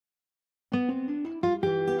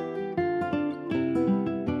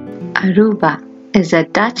Aruba is a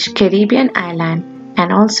Dutch Caribbean island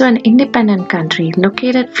and also an independent country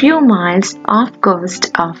located few miles off coast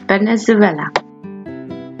of Venezuela.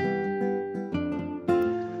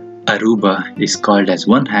 Aruba is called as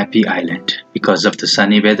one happy island because of the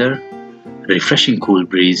sunny weather, refreshing cool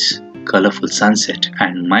breeze, colorful sunset,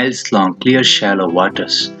 and miles-long clear shallow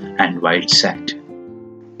waters and white sand.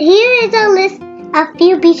 Here is a list of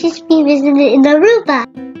few beaches we visited in Aruba.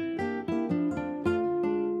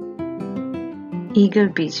 Eagle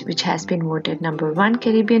Beach, which has been voted number 1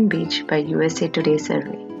 Caribbean beach by USA Today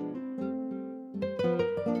survey.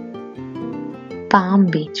 Palm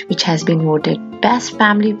Beach, which has been voted best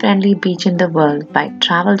family-friendly beach in the world by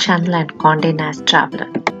Travel Channel and Condé Nast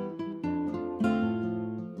Traveler.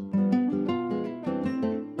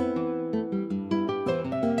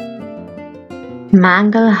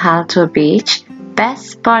 Mangal Alto Beach, best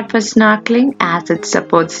spot for snorkeling as it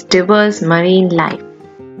supports diverse marine life.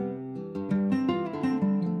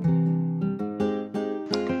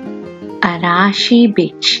 Arashi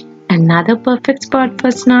Beach, another perfect spot for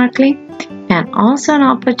snorkeling and also an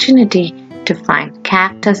opportunity to find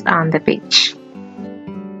cactus on the beach.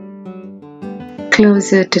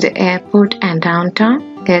 Closer to the airport and downtown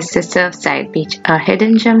is the Surfside Beach, a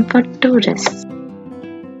hidden gem for tourists.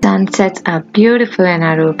 Sunsets are beautiful in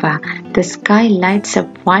Aruba. The sky lights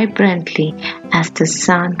up vibrantly as the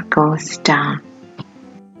sun goes down.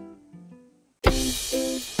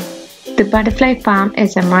 The butterfly farm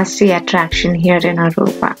is a must-see attraction here in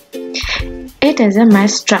Aruba. It is a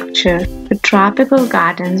mesh structure with tropical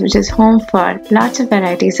gardens which is home for lots of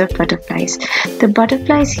varieties of butterflies. The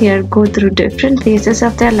butterflies here go through different phases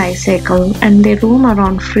of their life cycle and they roam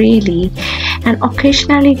around freely and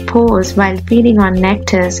occasionally pose while feeding on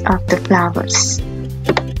nectars of the flowers.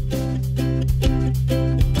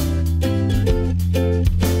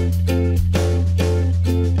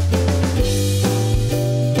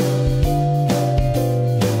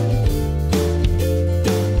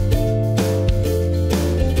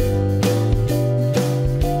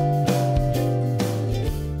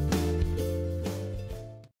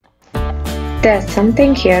 There's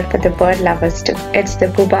something here for the bird lovers too. It's the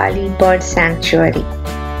Bubali Bird Sanctuary.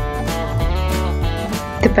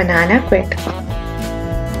 The banana quail,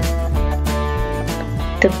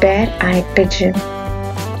 the bare-eyed pigeon,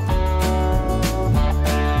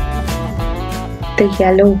 the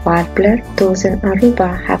yellow warbler, those in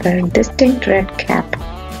Aruba have a distinct red cap,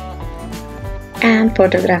 and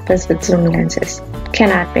photographers with zoom lenses.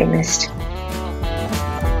 Cannot be missed.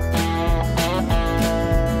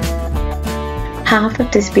 Half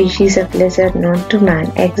of the species of lizard known to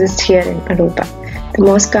man exist here in Aruba, the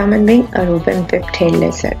most common being Aruban whip-tailed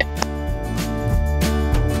lizard.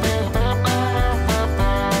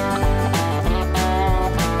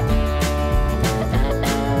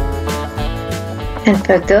 And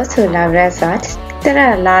for those who love resorts, there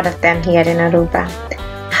are a lot of them here in Aruba.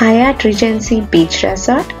 Hyatt Regency Beach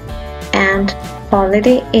Resort and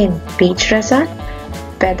Holiday Inn Beach Resort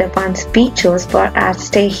were the ones we chose for our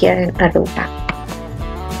stay here in Aruba.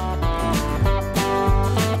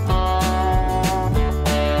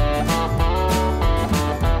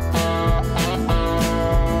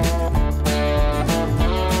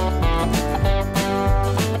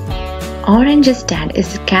 Oranjestad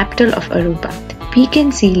is the capital of Aruba. We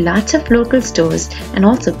can see lots of local stores and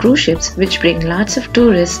also cruise ships which bring lots of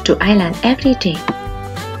tourists to island every day.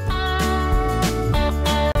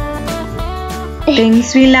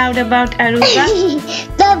 Things we loved about Aruba: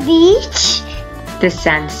 the beach, the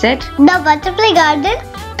sunset, the butterfly garden,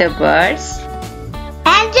 the birds,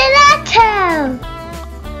 and gelato.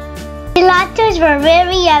 Gelatos were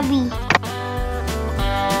very yummy.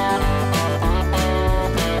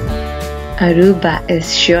 Aruba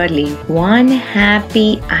is surely one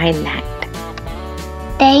happy island.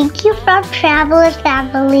 Thank you from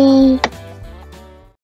Travelasfamily.